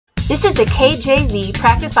This is the KJV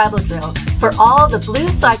Practice Bible Drill for all the Blue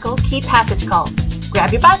Cycle Key Passage calls.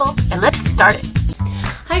 Grab your Bible and let's get started.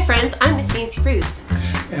 Hi friends, I'm Miss Nancy Ruth.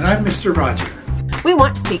 And I'm Mr. Roger. We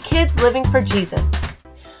want to be kids living for Jesus.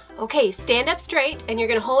 Okay, stand up straight and you're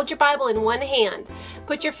going to hold your Bible in one hand.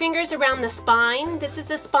 Put your fingers around the spine. This is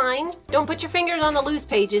the spine. Don't put your fingers on the loose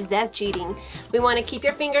pages. That's cheating. We want to keep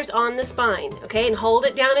your fingers on the spine, okay? And hold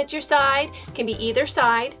it down at your side. It can be either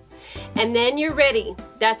side. And then you're ready.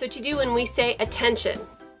 That's what you do when we say attention.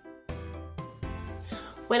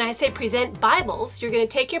 When I say present Bibles, you're going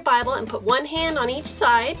to take your Bible and put one hand on each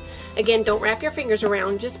side. Again, don't wrap your fingers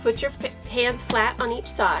around. Just put your hands flat on each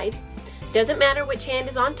side. Doesn't matter which hand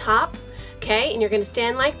is on top, okay? And you're going to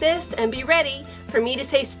stand like this and be ready for me to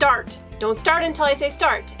say start. Don't start until I say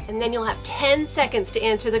start, and then you'll have 10 seconds to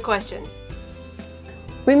answer the question.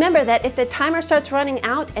 Remember that if the timer starts running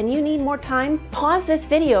out and you need more time, pause this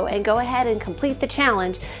video and go ahead and complete the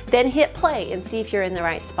challenge, then hit play and see if you're in the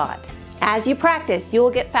right spot. As you practice, you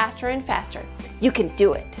will get faster and faster. You can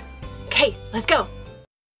do it. Okay, let's go.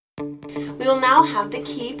 We will now have the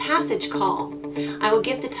key passage call. I will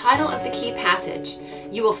give the title of the key passage.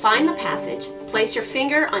 You will find the passage, place your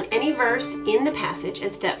finger on any verse in the passage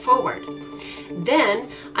and step forward. Then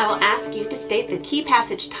I will ask you to state the key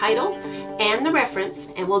passage title and the reference,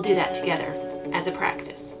 and we'll do that together as a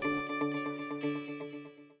practice.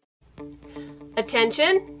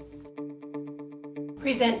 Attention.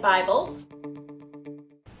 Present Bibles.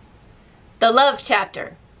 The Love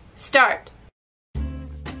Chapter. Start.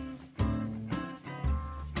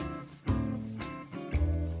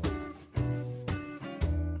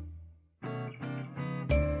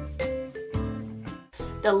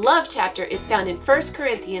 The love chapter is found in 1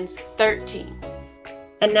 Corinthians 13.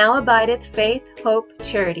 And now abideth faith, hope,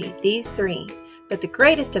 charity, these three, but the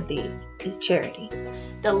greatest of these is charity.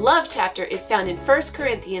 The love chapter is found in 1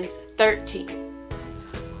 Corinthians 13.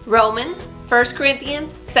 Romans, 1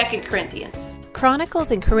 Corinthians, 2 Corinthians.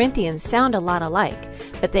 Chronicles and Corinthians sound a lot alike,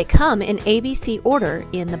 but they come in ABC order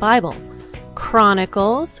in the Bible.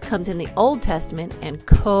 Chronicles comes in the Old Testament and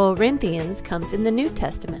Corinthians comes in the New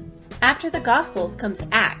Testament. After the Gospels comes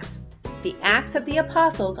Acts, the Acts of the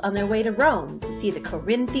Apostles on their way to Rome to see the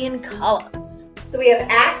Corinthian columns. So we have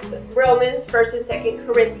Acts, Romans, 1st and 2nd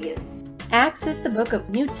Corinthians. Acts is the book of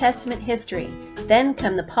New Testament history. Then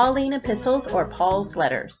come the Pauline epistles or Paul's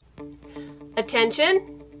letters.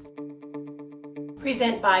 Attention.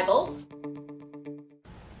 Present Bibles.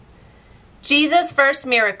 Jesus' first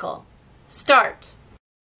miracle. Start.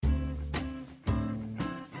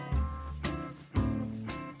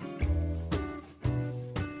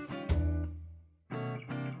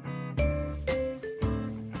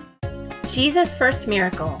 Jesus' first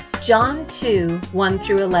miracle, John 2, 1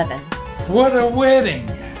 through 11. What a wedding!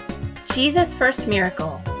 Jesus' first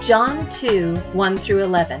miracle, John 2, 1 through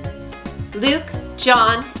 11. Luke,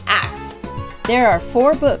 John, Acts. There are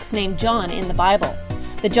 4 books named John in the Bible.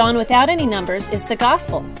 The John without any numbers is the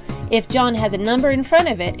Gospel. If John has a number in front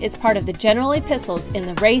of it, it's part of the general epistles in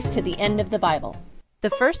the race to the end of the Bible.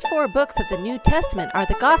 The first 4 books of the New Testament are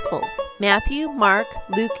the Gospels: Matthew, Mark,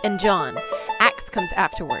 Luke, and John. Acts comes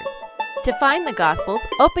afterward. To find the Gospels,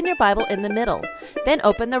 open your Bible in the middle, then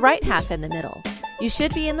open the right half in the middle. You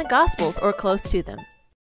should be in the Gospels or close to them.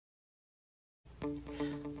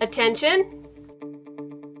 Attention.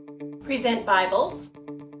 Present Bibles.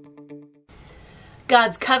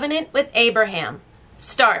 God's covenant with Abraham.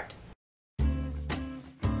 Start.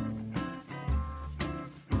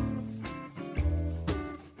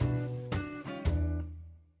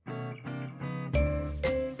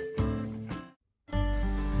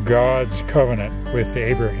 God's covenant with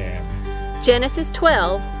Abraham. Genesis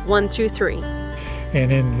 12, 1 through 3.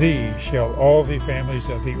 And in thee shall all the families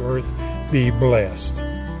of the earth be blessed.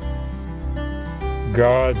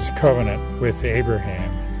 God's covenant with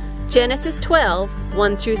Abraham. Genesis 12,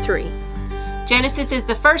 1 through 3. Genesis is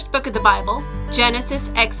the first book of the Bible. Genesis,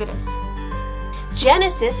 Exodus.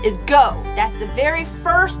 Genesis is go. That's the very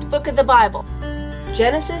first book of the Bible.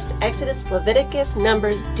 Genesis, Exodus, Leviticus,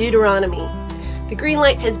 Numbers, Deuteronomy. The green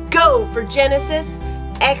light says go for Genesis.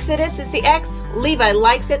 Exodus is the X. Levi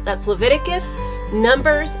likes it. That's Leviticus.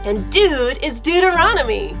 Numbers. And dude is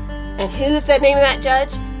Deuteronomy. And who's the name of that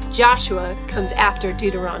judge? Joshua comes after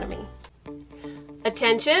Deuteronomy.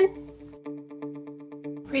 Attention.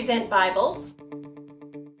 Present Bibles.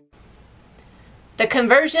 The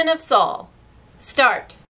conversion of Saul.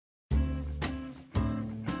 Start.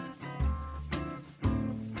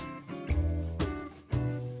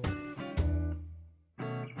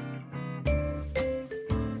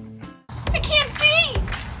 I can't see!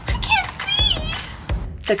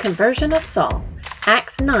 The conversion of Saul.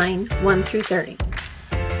 Acts 9, 1 through 30.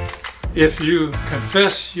 If you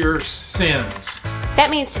confess your sins That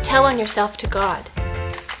means to tell on yourself to God.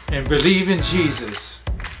 and believe in Jesus,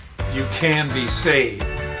 you can be saved.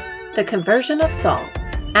 The conversion of Saul.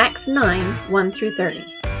 Acts 9, 1 through 30.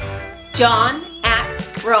 John,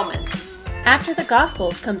 Acts, Romans. After the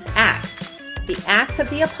Gospels comes Acts, the Acts of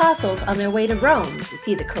the Apostles on their way to Rome to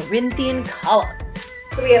see the Corinthian columns.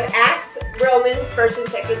 So we have Acts, Romans, 1st and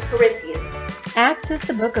 2nd Corinthians. Acts is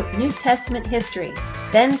the book of New Testament history.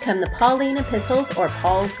 Then come the Pauline epistles or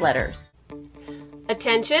Paul's letters.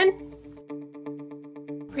 Attention.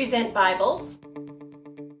 Present Bibles.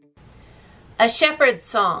 A shepherd's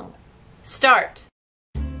song. Start.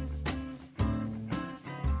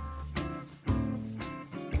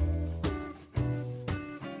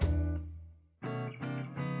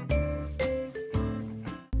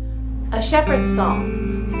 A shepherd's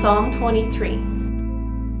song. Psalm 23.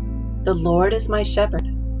 The Lord is my shepherd.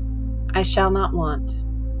 I shall not want.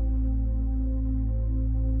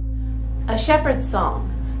 A shepherd's song.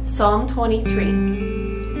 Psalm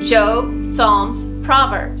 23. Job, Psalms,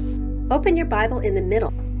 Proverbs. Open your Bible in the middle.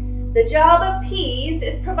 The job of P's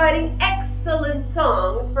is providing excellent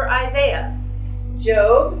songs for Isaiah.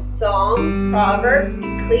 Job, Psalms, Proverbs,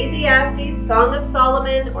 Ecclesiastes, Song of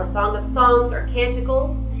Solomon, or Song of Songs, or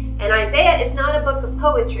Canticles. And Isaiah is not a book of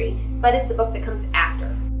poetry, but it's the book that comes after.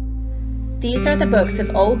 These are the books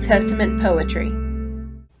of Old Testament poetry.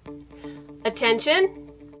 Attention.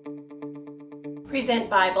 Present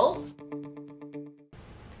Bibles.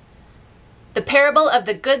 The Parable of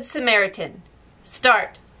the Good Samaritan.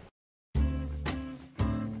 Start.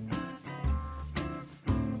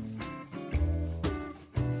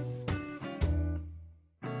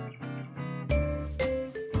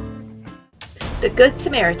 The Good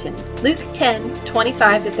Samaritan, Luke 10,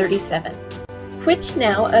 25 to 37. Which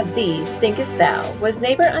now of these thinkest thou was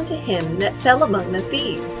neighbor unto him that fell among the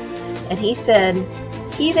thieves? And he said,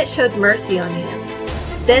 He that showed mercy on him.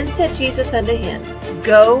 Then said Jesus unto him,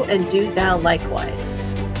 Go and do thou likewise.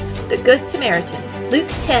 The Good Samaritan, Luke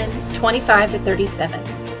 10, 25 to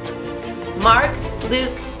 37. Mark,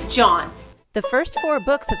 Luke, John. The first 4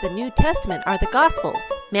 books of the New Testament are the Gospels: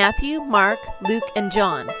 Matthew, Mark, Luke, and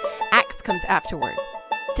John. Acts comes afterward.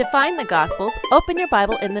 To find the Gospels, open your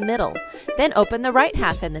Bible in the middle, then open the right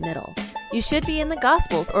half in the middle. You should be in the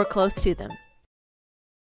Gospels or close to them.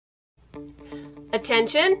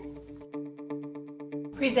 Attention.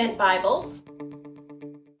 Present Bibles.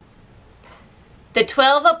 The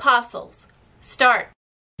 12 Apostles. Start.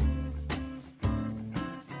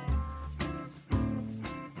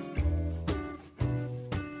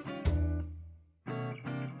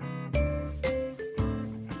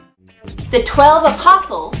 The 12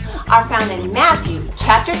 apostles are found in Matthew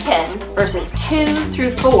chapter 10, verses 2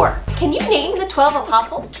 through 4. Can you name the 12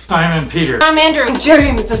 apostles? Simon Peter, I'm Andrew.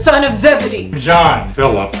 James, the son of Zebedee. John,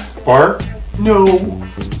 Philip, Bart, No,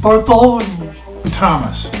 Bartholomew.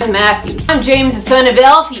 Thomas. And Matthew. I'm James, the son of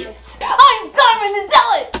Alphaeus. I'm Simon the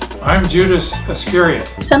Zealot. I'm Judas Iscariot.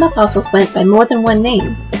 Some apostles went by more than one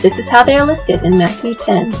name, but this is how they are listed in Matthew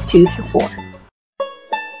 10, 2 through 4.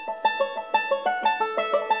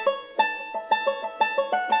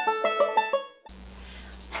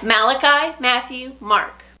 Malachi, Matthew,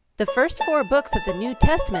 Mark. The first 4 books of the New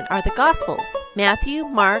Testament are the Gospels: Matthew,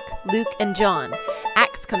 Mark, Luke, and John.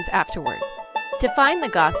 Acts comes afterward. To find the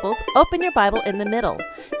Gospels, open your Bible in the middle,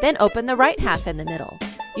 then open the right half in the middle.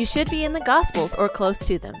 You should be in the Gospels or close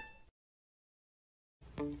to them.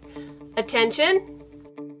 Attention.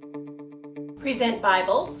 Present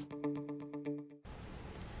Bibles.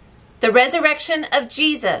 The Resurrection of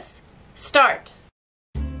Jesus. Start.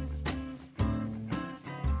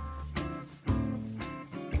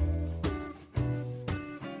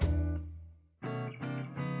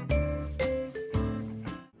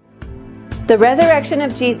 The Resurrection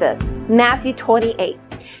of Jesus, Matthew 28.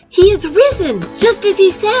 He is risen, just as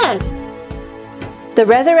he said. The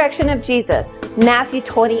Resurrection of Jesus, Matthew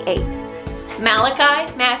 28.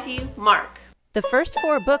 Malachi, Matthew, Mark. The first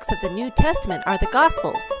 4 books of the New Testament are the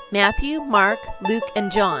Gospels: Matthew, Mark, Luke,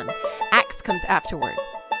 and John. Acts comes afterward.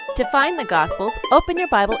 To find the Gospels, open your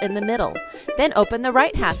Bible in the middle, then open the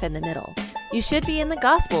right half in the middle. You should be in the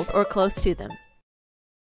Gospels or close to them.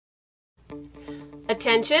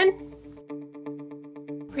 Attention.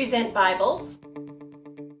 Present Bibles.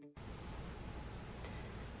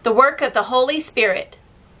 The Work of the Holy Spirit.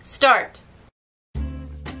 Start.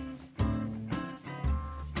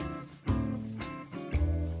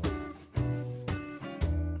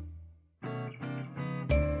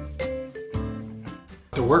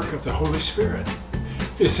 The work of the Holy Spirit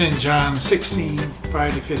is in John 16,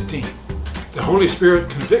 5 to 15. The Holy Spirit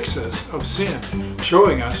convicts us of sin,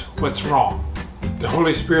 showing us what's wrong. The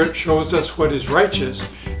Holy Spirit shows us what is righteous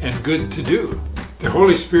and good to do. The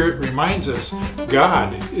Holy Spirit reminds us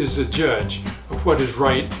God is the judge of what is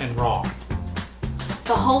right and wrong.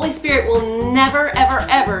 The Holy Spirit will never, ever,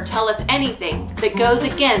 ever tell us anything that goes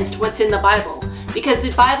against what's in the Bible, because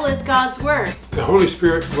the Bible is God's Word. The Holy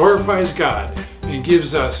Spirit glorifies God and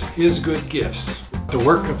gives us His good gifts. The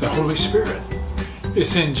work of the Holy Spirit.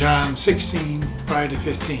 It's in John 16,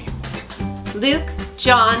 5-15. Luke,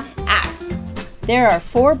 John, Acts. There are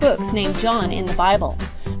 4 books named John in the Bible.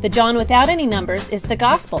 The John without any numbers is the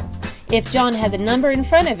Gospel. If John has a number in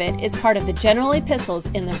front of it, it's part of the general epistles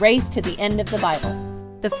in the race to the end of the Bible.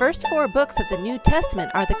 The first 4 books of the New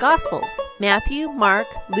Testament are the Gospels: Matthew, Mark,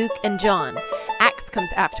 Luke, and John. Acts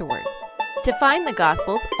comes afterward. To find the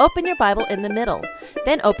Gospels, open your Bible in the middle,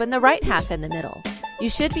 then open the right half in the middle. You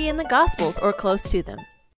should be in the Gospels or close to them.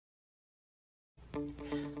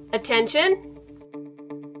 Attention.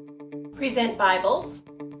 Present Bibles.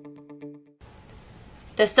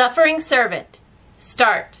 The Suffering Servant.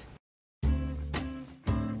 Start.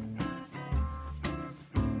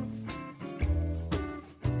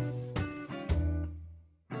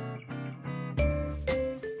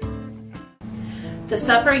 The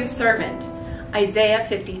Suffering Servant, Isaiah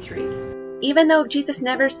 53. Even though Jesus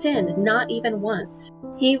never sinned, not even once,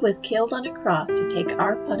 he was killed on a cross to take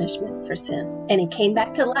our punishment for sin, and he came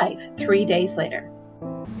back to life 3 days later.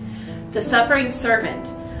 The Suffering Servant,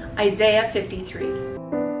 Isaiah 53.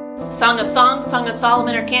 Song of Songs, Song of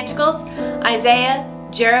Solomon or Canticles, Isaiah,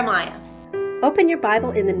 Jeremiah. Open your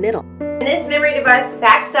Bible in the middle. And this memory device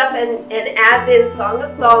backs up and adds in Song of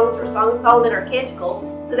Songs or Song of Solomon or Canticles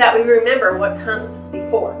so that we remember what comes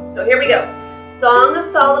before. So here we go. Song of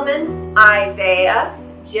Solomon, Isaiah,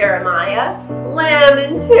 Jeremiah,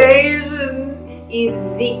 Lamentations,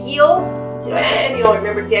 Ezekiel, Daniel.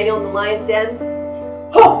 Remember Daniel in the lion's den?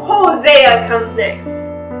 Hosea comes next.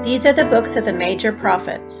 These are the books of the major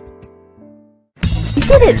prophets. You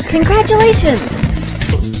did it! Congratulations!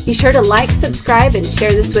 Be sure to like, subscribe, and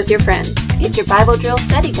share this with your friends. Get your Bible drill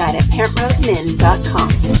study guide at ParentRoadMin.com.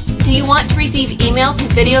 Do you want to receive emails and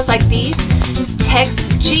videos like these? Text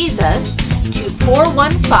Jesus to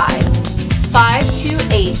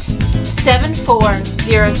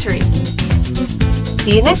 415-528-7403.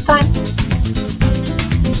 See you next time.